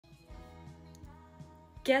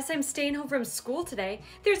Guess I'm staying home from school today.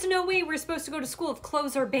 There's no way we're supposed to go to school if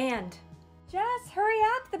clothes are banned. Jess, hurry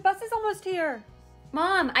up. The bus is almost here.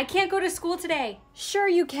 Mom, I can't go to school today. Sure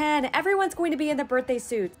you can. Everyone's going to be in their birthday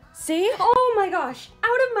suits. See? Oh my gosh,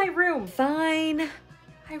 out of my room. Fine.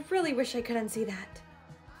 I really wish I could unsee that.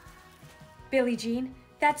 Billie Jean,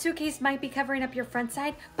 that suitcase might be covering up your front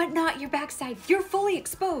side, but not your back side. You're fully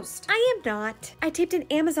exposed. I am not. I taped an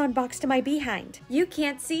Amazon box to my behind. You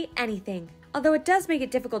can't see anything. Although it does make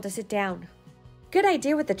it difficult to sit down. Good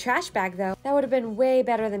idea with the trash bag, though. That would have been way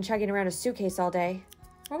better than chugging around a suitcase all day.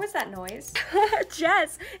 What was that noise?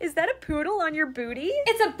 Jess, is that a poodle on your booty?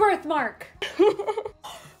 It's a birthmark.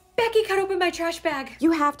 Becky cut open my trash bag.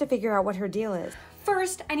 You have to figure out what her deal is.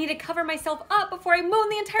 First, I need to cover myself up before I moan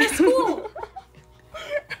the entire school.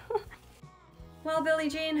 Well, Billie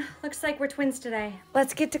Jean, looks like we're twins today.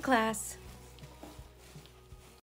 Let's get to class.